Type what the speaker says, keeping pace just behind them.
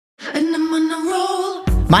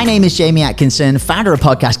My name is Jamie Atkinson, founder of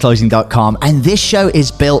podcastclosing.com, and this show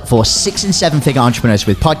is built for 6 and 7 figure entrepreneurs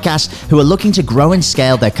with podcasts who are looking to grow and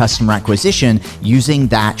scale their customer acquisition using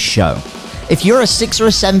that show. If you're a 6 or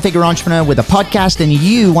a 7 figure entrepreneur with a podcast and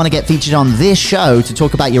you want to get featured on this show to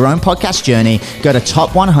talk about your own podcast journey, go to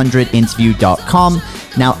top100interview.com.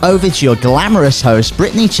 Now over to your glamorous host,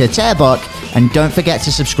 Brittany Chatterbok, and don't forget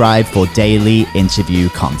to subscribe for daily interview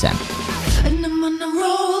content.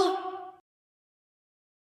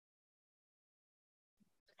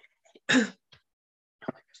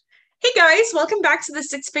 Hey guys, welcome back to the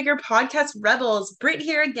Six Figure Podcast Rebels. Britt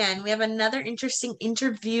here again. We have another interesting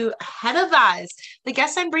interview ahead of us. The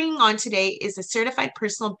guest I'm bringing on today is a certified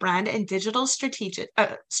personal brand and digital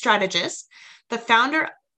strategist, the founder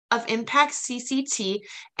of Impact CCT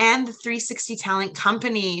and the 360 Talent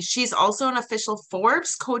Company. She's also an official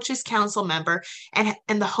Forbes Coaches Council member and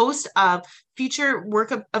the host of Future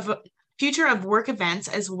of Work events,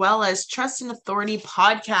 as well as Trust and Authority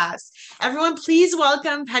podcast. Everyone, please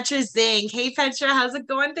welcome Petra Zink. Hey, Petra, how's it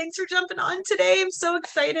going? Thanks for jumping on today. I'm so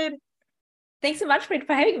excited. Thanks so much, Britt,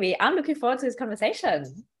 for having me. I'm looking forward to this conversation.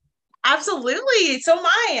 Absolutely. So am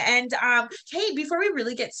I. And hey, before we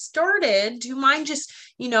really get started, do you mind just,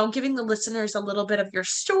 giving the listeners a little bit of your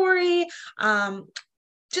story,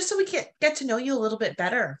 just so we can get to know you a little bit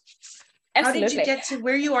better? Absolutely. How did you get to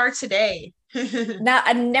where you are today? Now,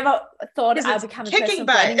 I never thought I'd become a kicking personal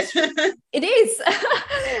branding. It is.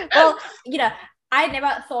 Well, I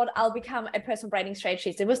never thought I'll become a personal branding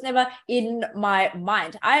strategist. It was never in my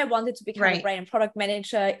mind. I wanted to become a brand and product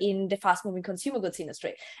manager in the fast-moving consumer goods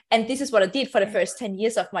industry. And this is what I did for the first 10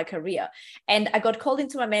 years of my career. And I got called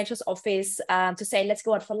into my manager's office to say, let's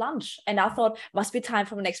go out for lunch. And I thought, must be time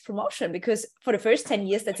for my next promotion, because for the first 10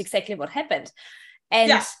 years, that's exactly what happened.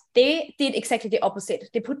 And they did exactly the opposite.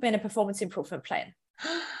 They put me in a performance improvement plan.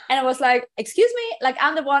 And I was like, excuse me, like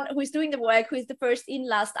I'm the one who is doing the work, who is the first in,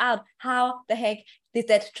 last out. How the heck did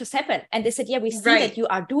that just happen? And they said, yeah, we see that you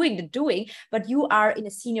are doing the doing, but you are in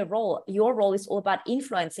a senior role. Your role is all about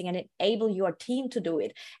influencing and enable your team to do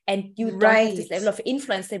it. And you don't have this level of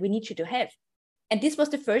influence that we need you to have. And this was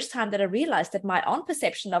the first time that I realized that my own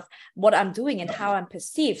perception of what I'm doing and how I'm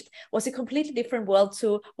perceived was a completely different world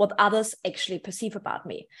to what others actually perceive about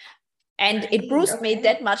me. And it bruised me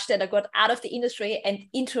that much that I got out of the industry and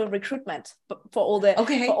into recruitment for all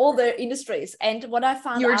the industries. And what I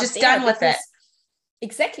found, you were just done with it.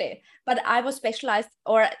 Exactly. But I was specialized,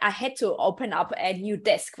 or I had to open up a new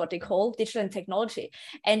desk, what they call digital and technology.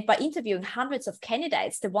 And by interviewing hundreds of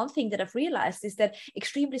candidates, the one thing that I've realized is that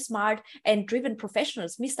extremely smart and driven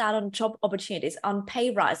professionals missed out on job opportunities, on pay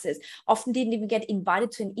rises, often didn't even get invited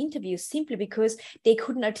to an interview simply because they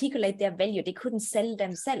couldn't articulate their value. They couldn't sell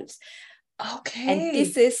themselves. Okay. And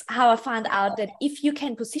this is how I found out that if you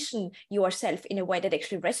can position yourself in a way that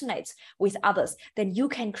actually resonates with others, then you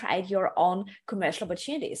can create your own commercial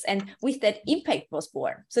opportunities. And with that, Impact was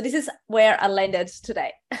born. So this is where I landed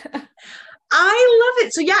today. I love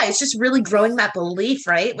it. So yeah, it's just really growing that belief,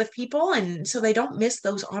 right, with people. And so they don't miss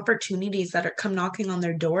those opportunities that come knocking on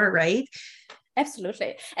their door, right?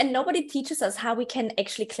 Absolutely. And nobody teaches us how we can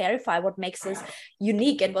actually clarify what makes us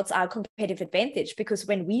unique and what's our competitive advantage. Because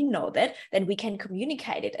when we know that, then we can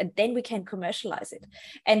communicate it and then we can commercialize it.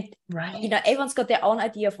 And, everyone's got their own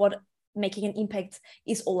idea of what making an impact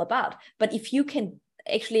is all about. But if you can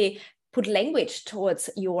actually put language towards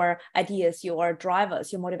your ideas, your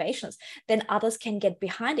drivers, your motivations, then others can get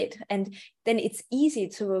behind it. And then it's easy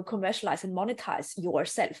to commercialize and monetize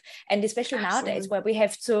yourself. And especially nowadays where we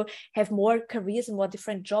have to have more careers and more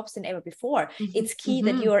different jobs than ever before, it's key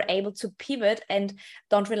that you are able to pivot and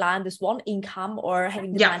don't rely on this one income or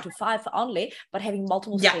having the 9 to 5 only, but having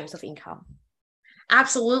multiple streams of income.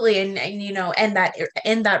 Absolutely. And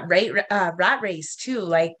that rat race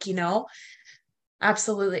too,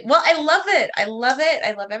 absolutely. Well, I love it. I love it.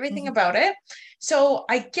 I love everything about it. So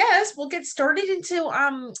I guess we'll get started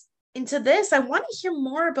into this. I want to hear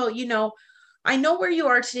more about, I know where you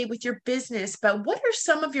are today with your business, but what are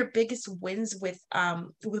some of your biggest wins with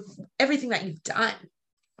everything that you've done?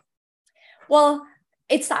 Well,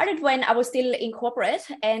 it started when I was still in corporate,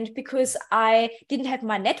 and because I didn't have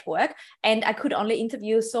my network and I could only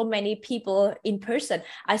interview so many people in person,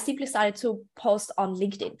 I simply started to post on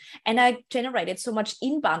LinkedIn, and I generated so much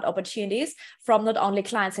inbound opportunities from not only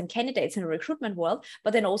clients and candidates in the recruitment world,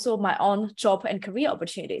 but then also my own job and career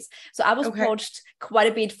opportunities. So I was approached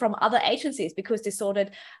quite a bit from other agencies because they saw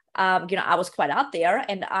that, I was quite out there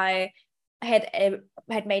and I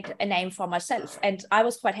had made a name for myself, and I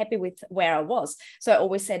was quite happy with where I was. So I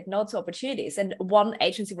always said no to opportunities. And one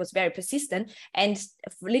agency was very persistent, and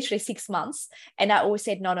literally 6 months. And I always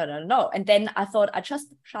said no. And then I thought I just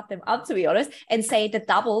shut them up, to be honest, and say the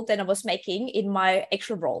double than I was making in my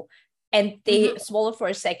actual role. And they swallowed for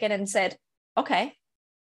a second and said, okay.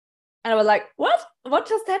 And I was like, what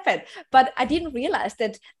just happened? But I didn't realize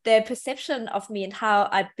that the perception of me and how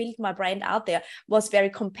I built my brand out there was very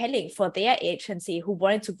compelling for their agency who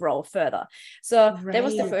wanted to grow further. So that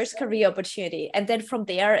was the first career opportunity. And then from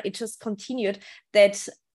there, it just continued that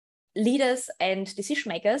leaders and decision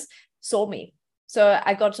makers saw me. So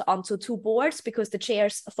I got onto 2 boards because the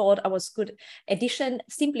chairs thought I was good addition,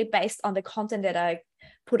 simply based on the content that I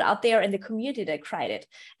put out there and the community that I created.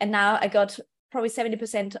 And now I got probably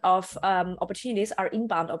 70% of opportunities are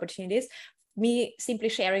inbound opportunities, me simply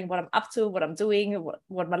sharing what I'm up to, what I'm doing,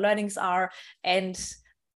 what my learnings are. And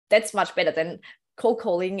that's much better than cold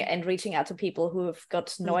calling and reaching out to people who have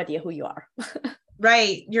got no idea who you are.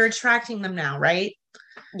 Right. You're attracting them now, right?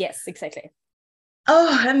 Yes, exactly.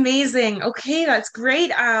 Oh, amazing. Okay, that's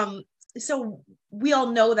great. So we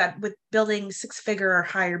all know that with building 6-figure or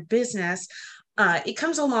higher business, it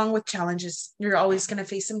comes along with challenges. You're always going to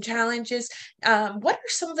face some challenges. What are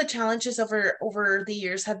some of the challenges over the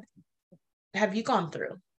years have you gone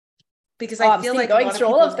through? Because I feel like going through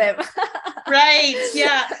all of them. Right.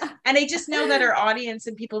 Yeah. And I just know that our audience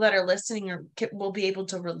and people that are listening will be able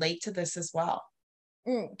to relate to this as well.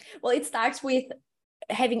 Well, it starts with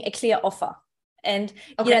having a clear offer. And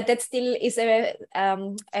that still is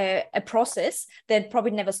a process that probably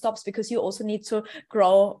never stops, because you also need to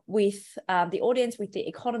grow with the audience, with the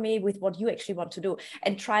economy, with what you actually want to do,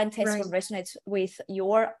 and try and test what resonates with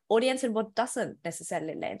your audience and what doesn't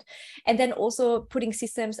necessarily land. And then also putting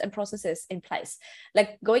systems and processes in place.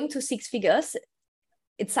 Like going to 6 figures,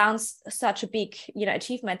 it sounds such a big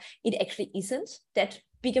achievement. It actually isn't that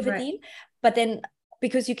big of a deal, but then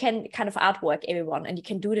because you can kind of outwork everyone and you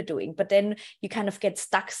can do the doing, but then you kind of get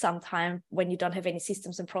stuck sometime when you don't have any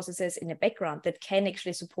systems and processes in the background that can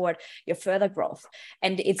actually support your further growth.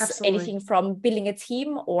 And it's anything from building a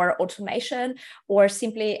team or automation, or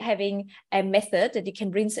simply having a method that you can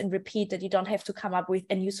rinse and repeat, that you don't have to come up with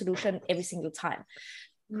a new solution every single time.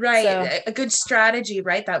 Right. So, a good strategy,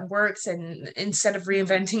 right? That works, and instead of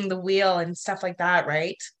reinventing the wheel and stuff like that,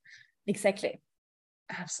 right? Exactly.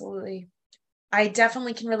 Absolutely. I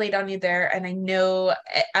definitely can relate on you there. And I know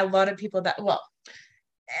a lot of people that, well,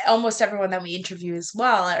 almost everyone that we interview as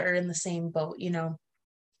well are in the same boat.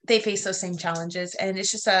 They face those same challenges, and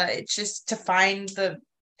it's just to find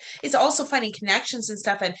it's also finding connections and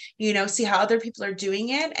stuff, and see how other people are doing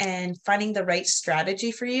it and finding the right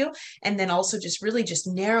strategy for you. And then also just really just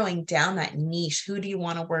narrowing down that niche. Who do you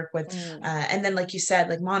want to work with? And then, like you said,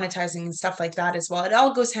 like monetizing and stuff like that as well. It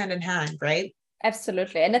all goes hand in hand, right?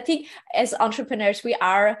 Absolutely. And I think as entrepreneurs, we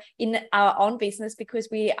are in our own business because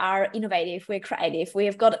we are innovative, we're creative, we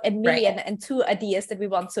have got 1,000,002 ideas that we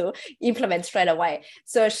want to implement straight away.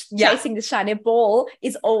 So chasing the shiny ball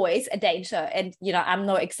is always a danger. And, I'm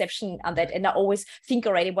no exception on that. And I always think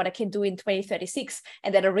already what I can do in 2036.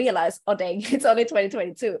 And then I realize, oh, dang, it's only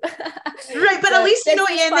 2022. Right. But so at least, and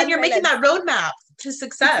then you're making that roadmap to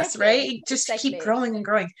success, right? Just keep growing and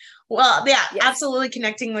growing. Well, absolutely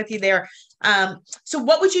connecting with you there. So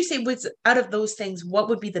what would you say was, out of those things, what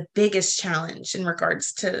would be the biggest challenge in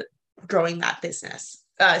regards to growing that business,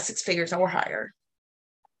 6 figures or higher?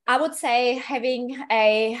 I would say having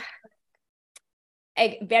a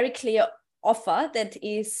very clear offer that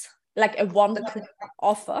is like a one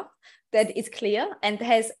offer that is clear and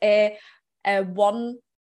has a one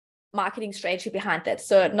marketing strategy behind that.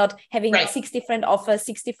 So not having 6 different offers,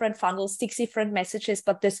 6 different funnels, 6 different messages,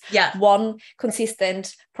 but this one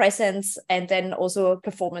consistent presence, and then also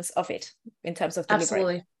performance of it in terms of delivery.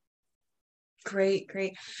 Absolutely.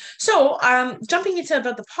 Great. So jumping into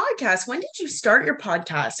about the podcast, when did you start your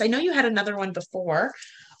podcast? I know you had another one before.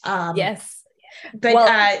 Yes. But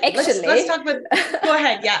actually, let's talk about, go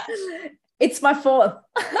ahead. Yeah. It's my 4th.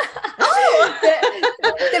 Oh,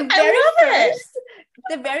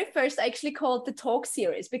 the very first I actually called the talk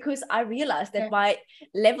series, because I realized that my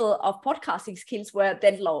level of podcasting skills were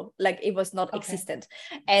that low, like it was not existent.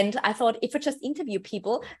 And I thought, if I just interview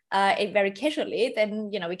people very casually, then,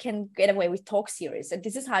 we can get away with talk series. And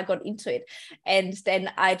this is how I got into it. And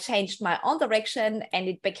then I changed my own direction, and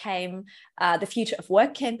it became the Future of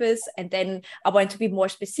Work Campus. And then I wanted to be more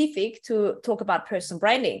specific to talk about personal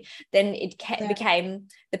branding. Then it became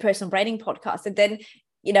the Personal Branding Podcast. And then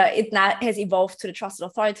it now has evolved to the Trusted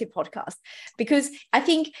Authority podcast, because I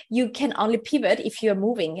think you can only pivot if you're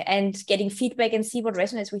moving and getting feedback and see what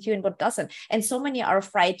resonates with you and what doesn't. And so many are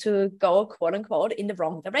afraid to go, quote unquote, in the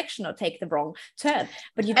wrong direction or take the wrong turn,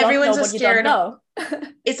 but you don't know what you don't know.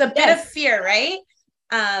 It's a bit of fear, right?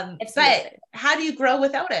 But how do you grow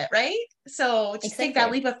without it, right? So just take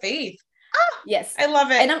that leap of faith. Yes, I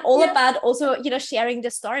love it. And I'm all about also, sharing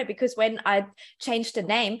the story, because when I changed the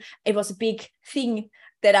name, it was a big thing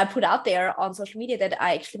that I put out there on social media, that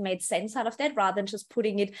I actually made sense out of that, rather than just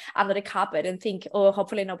putting it under the carpet and think, oh,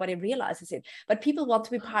 hopefully nobody realizes it. But people want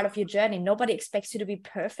to be part of your journey. Nobody expects you to be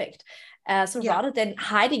perfect. So rather than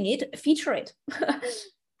hiding it, feature it.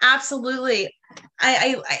 Absolutely.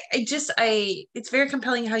 It's very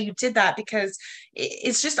compelling how you did that, because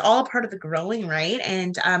it's just all a part of the growing, right?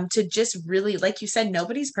 And to just really, like you said,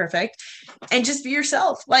 nobody's perfect, and just be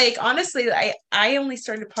yourself. Like, honestly, I only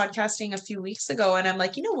started podcasting a few weeks ago, and I'm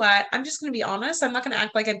like, you know what? I'm just going to be honest. I'm not going to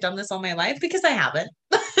act like I've done this all my life, because I haven't.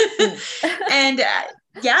 And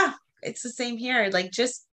it's the same here. Like,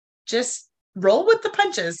 just roll with the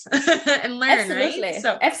punches and learn. Absolutely. Right?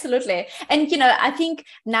 So absolutely. And I think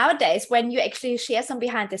nowadays, when you actually share some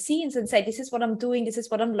behind the scenes and say, this is what I'm doing, this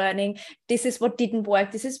is what I'm learning, this is what didn't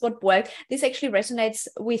work, this is what worked, this actually resonates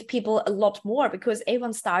with people a lot more, because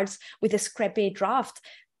everyone starts with a scrappy draft.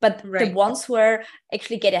 But the ones who are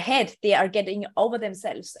actually get ahead, they are getting over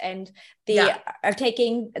themselves, and they are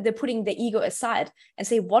putting the ego aside and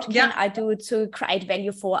say, what can I do to create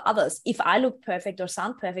value for others? If I look perfect or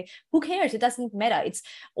sound perfect, who cares? It doesn't matter. It's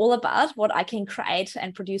all about what I can create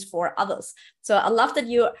and produce for others. So I love that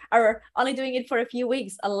you are only doing it for a few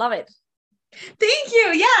weeks. I love it. Thank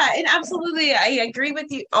you. Yeah, and absolutely. I agree with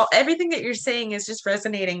you. Everything that you're saying is just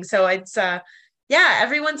resonating. So it's,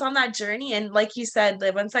 everyone's on that journey. And like you said,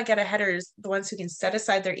 the ones that get aheaders, the ones who can set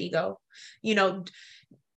aside their ego,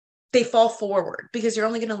 they fall forward, because you're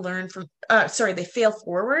only going to learn from, they fail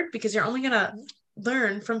forward because you're only going to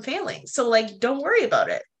learn from failing. So like, don't worry about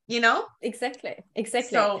it, Exactly.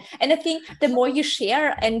 So, and I think the more you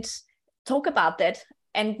share and talk about that,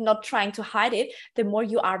 and not trying to hide it, the more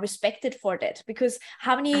you are respected for that. Because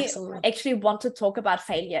how many actually want to talk about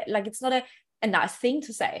failure? Like, it's not a nice thing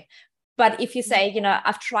to say. But if you say,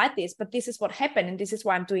 I've tried this, but this is what happened, and this is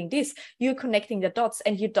why I'm doing this, you're connecting the dots,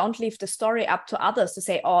 and you don't leave the story up to others to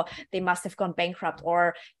say, oh, they must have gone bankrupt,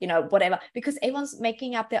 or, whatever, because everyone's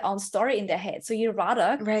making up their own story in their head. So you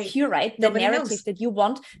rather curate the narrative that you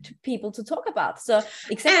want people to talk about. So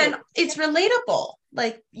exactly. And it's relatable.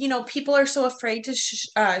 Like, people are so afraid to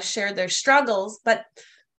share their struggles, but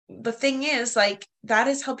the thing is, like, that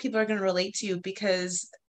is how people are going to relate to you, because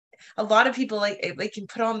a lot of people they can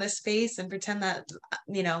put on this face and pretend that,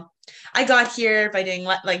 I got here by doing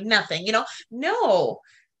like nothing, no,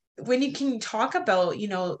 when you can talk about,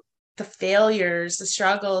 the failures, the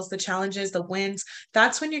struggles, the challenges, the wins,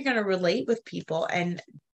 that's when you're going to relate with people and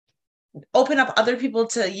open up other people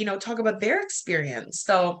to, talk about their experience.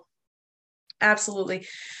 So absolutely.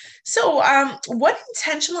 So, what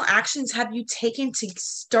intentional actions have you taken to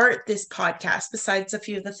start this podcast, besides a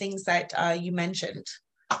few of the things that you mentioned?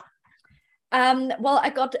 Well, I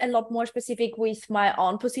got a lot more specific with my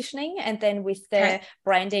own positioning, and then with the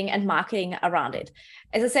branding and marketing around it.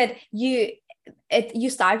 As I said, you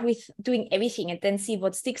start with doing everything and then see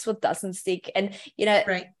what sticks, what doesn't stick. And,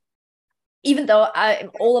 even though I'm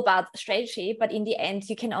all about strategy, but in the end,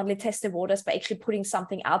 you can only test the waters by actually putting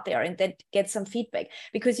something out there and then get some feedback,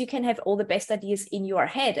 because you can have all the best ideas in your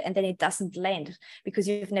head and then it doesn't land because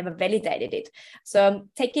you've never validated it. So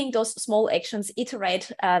taking those small actions,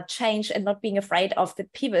 iterate, change, and not being afraid of the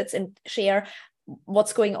pivots, and share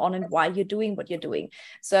what's going on and why you're doing what you're doing.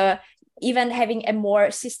 So even having a more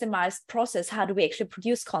systemized process, how do we actually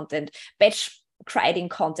produce content, batch creating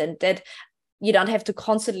content that you don't have to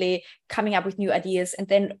constantly coming up with new ideas and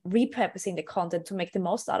then repurposing the content to make the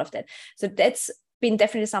most out of that. So that's been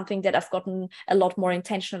definitely something that I've gotten a lot more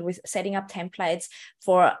intentional with, setting up templates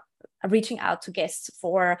for reaching out to guests,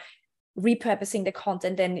 for repurposing the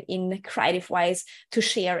content and in creative ways to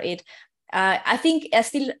share it. I think I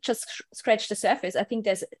still just scratched the surface. I think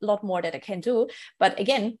there's a lot more that I can do, but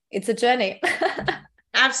again, it's a journey.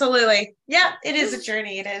 Absolutely. Yeah, it is a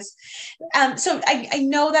journey. It is. So I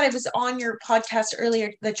know that I was on your podcast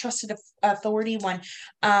earlier, the Trusted Authority one.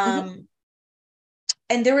 And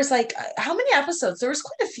there was like, how many episodes? There was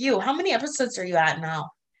quite a few. How many episodes are you at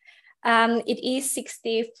now? It is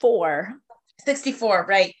 64. 64,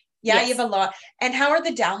 right. Yeah, yes. You have a lot. And how are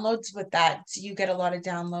the downloads with that? Do you get a lot of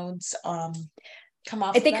downloads come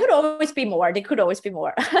off? They could always be more.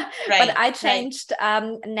 Right, but I changed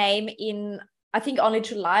name in, I think, only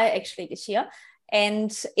July actually this year.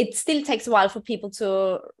 and it still takes a while for people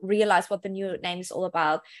to realize what the new name is all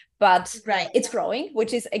about, but it's growing,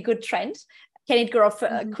 which is a good trend. Can it grow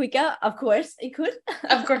quicker? Of course it could.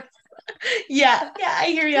 Of course. Yeah, I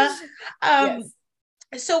hear you. Yes.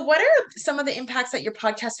 So what are some of the impacts that your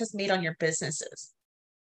podcast has made on your businesses?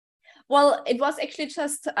 Well, it was actually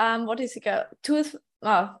just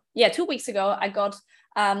 2 weeks ago, I got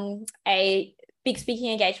a big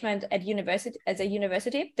speaking engagement at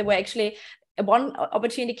university. There were actually one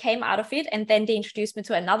opportunity came out of it, and then they introduced me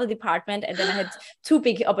to another department, and then I had 2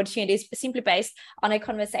 big opportunities simply based on a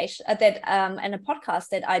conversation and a podcast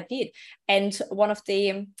that I did. And one of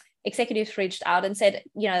the executives reached out and said,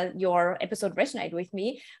 your episode resonated with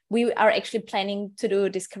me. We are actually planning to do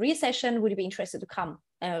this career session. Would you be interested to come?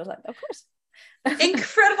 And I was like, of course.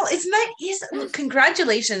 Incredible.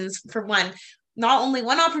 Congratulations for one. Not only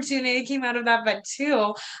one opportunity came out of that, but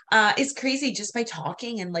 2, it's crazy just by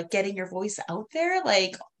talking and like getting your voice out there,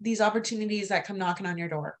 like these opportunities that come knocking on your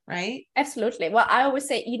door, right? Absolutely. Well, I always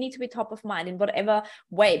say you need to be top of mind in whatever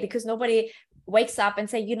way, because nobody wakes up and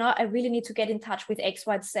say, I really need to get in touch with X,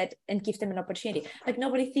 Y, Z and give them an opportunity. Like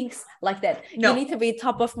nobody thinks like that. No. You need to be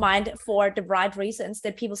top of mind for the right reasons,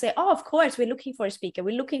 that people say, oh, of course, we're looking for a speaker.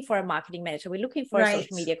 We're looking for a marketing manager. We're looking for a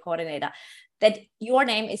social media coordinator. That your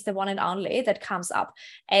name is the one and only that comes up.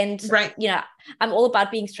 And, I'm all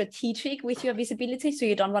about being strategic with your visibility. So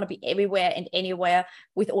you don't want to be everywhere and anywhere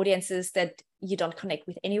with audiences that you don't connect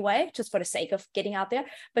with anyway, just for the sake of getting out there,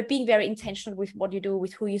 but being very intentional with what you do,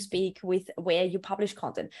 with who you speak, with where you publish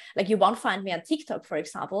content. Like you won't find me on TikTok, for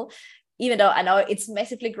example, even though I know it's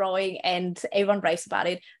massively growing and everyone raves about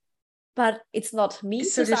it. But it's not me,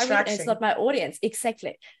 it's so and it's not my audience.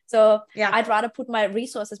 Exactly. So I'd rather put my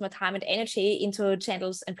resources, my time and energy into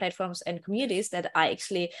channels and platforms and communities that I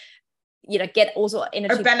actually, get also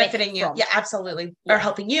energy or benefiting you. From. Yeah, absolutely. Or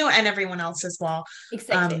helping you and everyone else as well.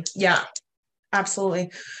 Exactly.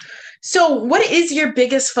 Absolutely. So what is your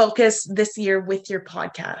biggest focus this year with your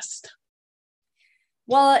podcast?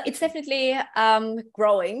 Well, it's definitely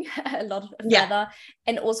growing a lot further,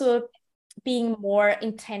 and also being more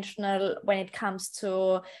intentional when it comes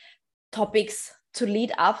to topics to lead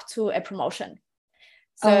up to a promotion.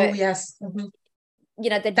 So that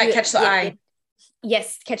catch the eye.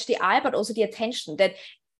 Yes, catch the eye, but also the attention, that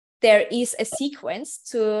there is a sequence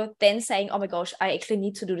to then saying, oh my gosh, I actually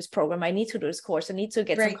need to do this program. I need to do this course. I need to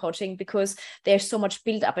get some coaching, because there's so much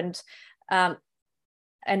build up and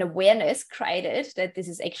an awareness created that this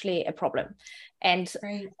is actually a problem. And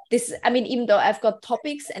this, even though I've got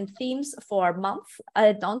topics and themes for a month,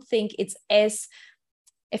 I don't think it's as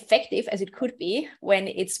effective as it could be when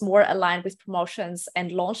it's more aligned with promotions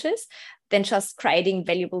and launches than just creating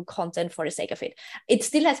valuable content for the sake of it. It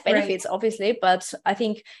still has benefits, obviously, but I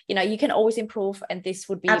think, you can always improve, and this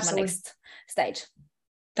would be my next stage.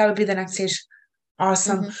 That would be the next stage.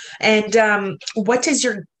 Awesome. And what does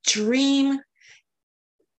your dream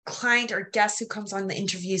client or guest who comes on the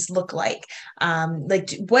interviews look like?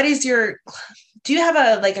 What is do you have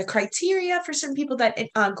a criteria for certain people that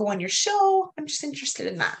go on your show? I'm just interested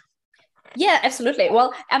in that. Yeah, absolutely.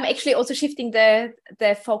 Well, I'm actually also shifting the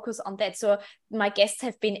focus on that. So my guests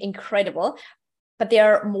have been incredible, but they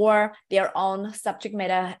are more their own subject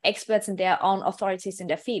matter experts and their own authorities in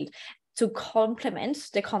their field, to complement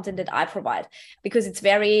the content that I provide, because it's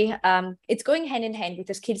very, it's going hand in hand with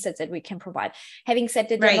the skill sets that we can provide. Having said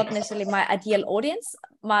that, they're not necessarily my ideal audience.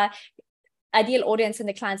 My ideal audience and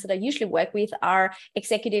the clients that I usually work with are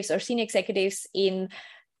executives or senior executives in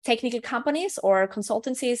technical companies or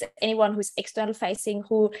consultancies, anyone who's external facing,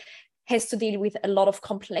 who has to deal with a lot of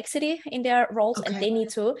complexity in their roles, and they need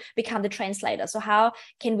to become the translator. So how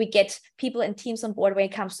can we get people and teams on board when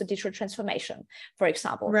it comes to digital transformation, for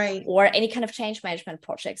example, or any kind of change management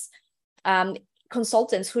projects?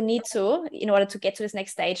 Consultants who need to, in order to get to this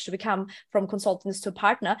next stage, to become from consultants to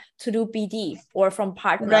partner, to do BD, or from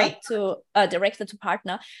partner to director to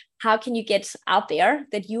partner. How can you get out there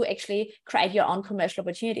that you actually create your own commercial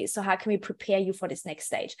opportunities? So how can we prepare you for this next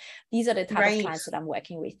stage? These are the type of clients that I'm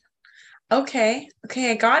working with. Okay,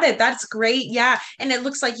 I got it. That's great. Yeah. And it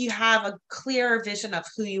looks like you have a clear vision of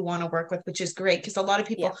who you want to work with, which is great, because a lot of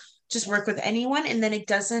people just work with anyone, and then it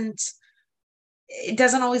doesn't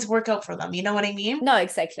always work out for them. You know what I mean? No,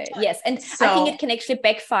 exactly. Yes. And I think it can actually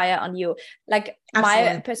backfire on you. Like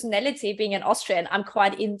my personality, being an Austrian, I'm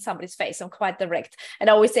quite in somebody's face. I'm quite direct. And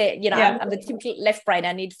I always say, I'm the typical left brain.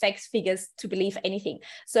 I need facts, figures to believe anything.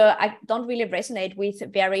 So I don't really resonate with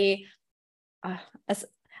very,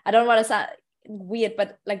 I don't want to weird,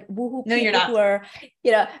 but like woohoo No, you're people not. who are,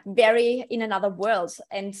 you know, very in another world,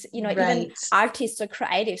 and you know, even Right. artists or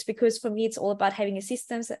creatives, because for me it's all about having a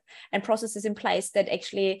systems and processes in place that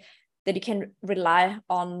actually that you can rely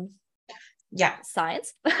on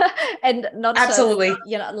science and not Absolutely. just,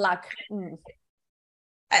 you know, luck.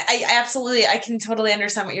 I absolutely, I can totally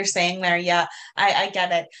understand what you're saying there. Yeah, I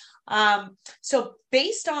get it. So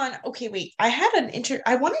based on, okay, wait, I had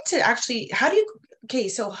I wanted to actually, how do you, okay,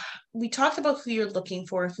 so we talked about who you're looking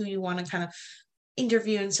for, who you want to kind of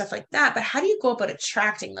interview and stuff like that, but how do you go about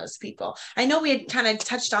attracting those people? I know we had kind of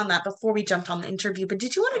touched on that before we jumped on the interview, but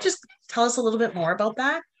did you want to just tell us a little bit more about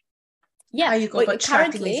that? Yeah. How you go about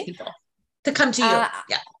attracting these people to come to you?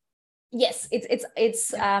 Yeah. Yes,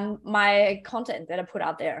 it's my content that I put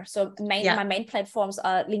out there. So my main platforms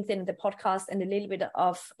are LinkedIn, the podcast, and a little bit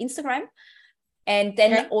of Instagram, and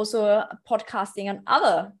then also podcasting on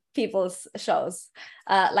other people's shows.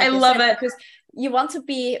 Like I love it, because you want to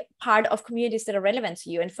be part of communities that are relevant to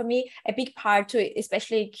you. And for me, a big part to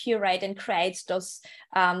especially curate and create those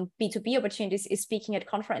B2B opportunities is speaking at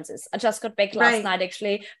conferences. I just got back last night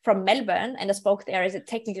actually from Melbourne, and I spoke there as a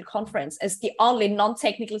technical conference as the only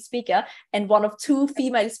non-technical speaker and one of 2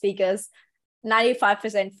 female speakers,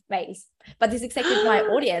 95% males. But this is exactly my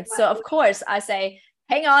audience. So of course I say,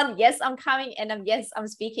 hang on, yes, I'm coming, and yes, I'm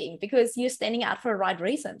speaking, because you're standing out for the right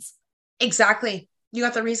reasons. Exactly. You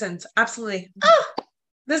got the reasons. Absolutely. Oh,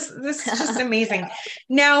 this is just amazing.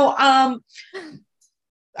 Now,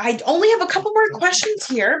 I only have a couple more questions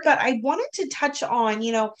here, but I wanted to touch on,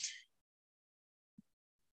 you know,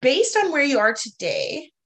 based on where you are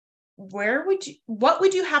today, what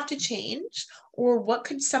would you have to change, or what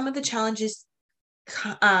could some of the challenges,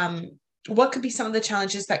 what could be some of the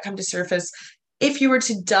challenges that come to surface if you were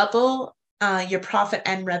to double your profit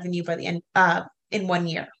and revenue by the end in 1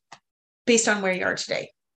 year, based on where you are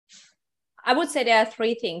today? I would say there are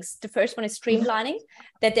 3 things. The first one is streamlining,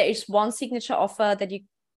 that there is one signature offer that you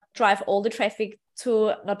drive all the traffic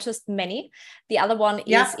to, not just many. The other one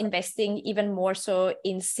is investing even more so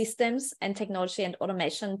in systems and technology and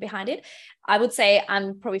automation behind it. I would say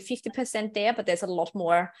I'm probably 50% there, but there's a lot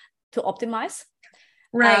more to optimize.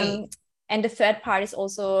 Right. And the third part is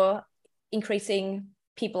also increasing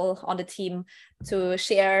people on the team to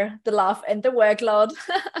share the love and the workload.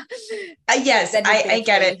 Yes, I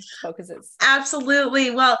get it. Focuses.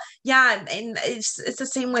 Absolutely. Well, yeah, and it's the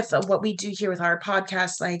same with what we do here with our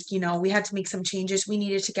podcast. Like, you know, we had to make some changes. We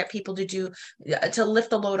needed to get people to lift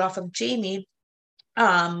the load off of Jamie.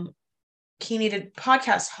 He needed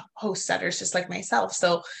podcast host setters just like myself.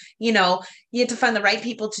 So, you know, you had to find the right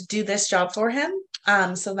people to do this job for him,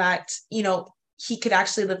 so that, you know, he could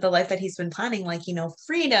actually live the life that he's been planning, like, you know,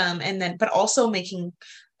 freedom, and then, but also making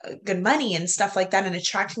good money and stuff like that, and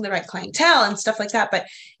attracting the right clientele and stuff like that. But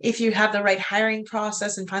if you have the right hiring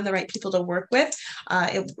process and find the right people to work with,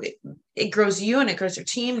 it grows you, and it grows your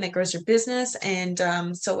team, and it grows your business. And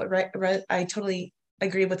so I totally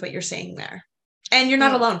agree with what you're saying there. And you're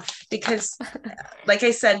not alone, because like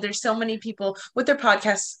I said, there's so many people with their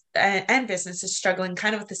podcasts and businesses struggling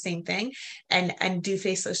kind of with the same thing, and do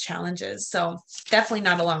face those challenges. So definitely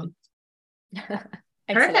not alone.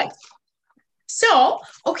 Perfect. So,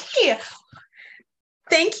 okay.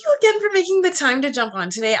 Thank you again for making the time to jump on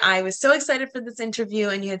today. I was so excited for this interview,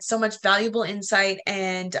 and you had so much valuable insight,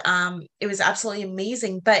 and it was absolutely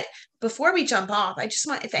amazing. But before we jump off, I just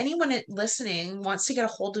want, if anyone listening wants to get a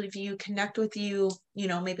hold of you, connect with you, you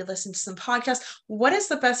know, maybe listen to some podcasts, what is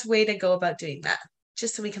the best way to go about doing that?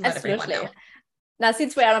 Just so we can let everyone know. Now,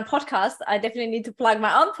 since we are on a podcast, I definitely need to plug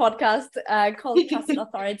my own podcast called Trusted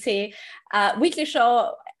Authority. Weekly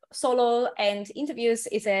show, solo and interviews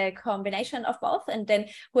is a combination of both. And then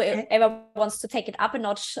whoever wants to take it up a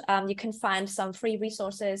notch, you can find some free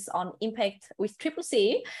resources on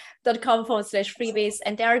impactwithCCC.com/freebies.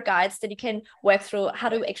 And there are guides that you can work through how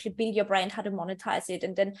to actually build your brand, how to monetize it,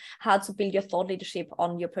 and then how to build your thought leadership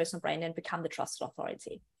on your personal brand and become the trusted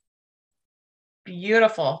authority.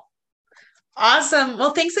 Beautiful. Awesome.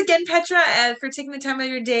 Well, thanks again, Petra, for taking the time of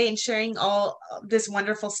your day and sharing all this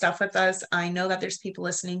wonderful stuff with us. I know that there's people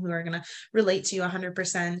listening who are going to relate to you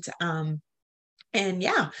 100%. And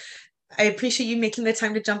yeah, I appreciate you making the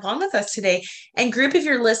time to jump on with us today. And group, if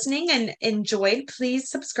you're listening and enjoyed, please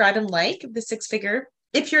subscribe and like the Six Figure.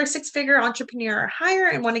 If you're a 6-figure entrepreneur or higher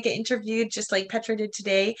and want to get interviewed just like Petra did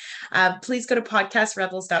today, please go to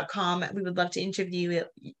podcastrebels.com. We would love to interview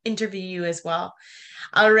you as well.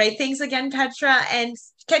 All right. Thanks again, Petra, and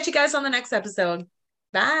catch you guys on the next episode.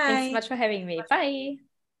 Bye. Thanks so much for having me. Bye.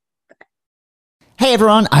 Hey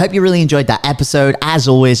everyone, I hope you really enjoyed that episode. As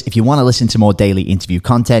always, if you want to listen to more daily interview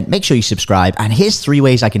content, make sure you subscribe. And here's 3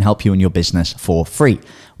 ways I can help you in your business for free.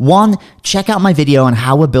 1, check out my video on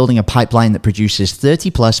how we're building a pipeline that produces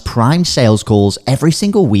 30 plus prime sales calls every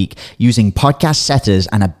single week using podcast setters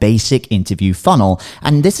and a basic interview funnel.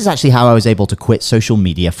 And this is actually how I was able to quit social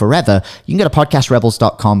media forever. You can go to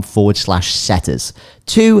podcastrebels.com/setters.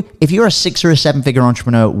 2, if you're a 6 or a 7 figure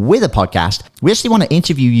entrepreneur with a podcast, we actually want to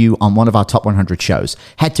interview you on one of our top 100 shows.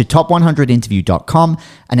 Head to top100interview.com.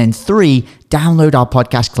 And then 3, download our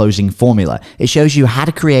podcast closing formula. It shows you how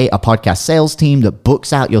to create a podcast sales team that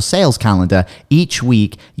books out your sales calendar each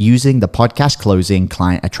week using the podcast closing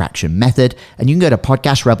client attraction method. And you can go to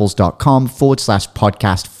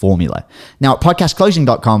podcastrebels.com/podcast formula. Now at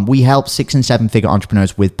podcastclosing.com, we help 6 and 7 figure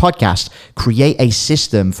entrepreneurs with podcasts create a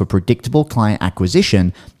system for predictable client acquisition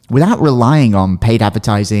without relying on paid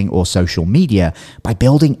advertising or social media by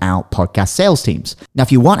building out podcast sales teams. Now,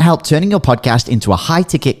 if you want help turning your podcast into a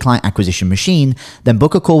high-ticket client acquisition machine, then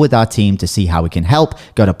book a call with our team to see how we can help.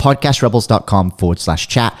 Go to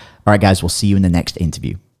podcastrebels.com/chat. All right, guys, we'll see you in the next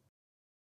interview.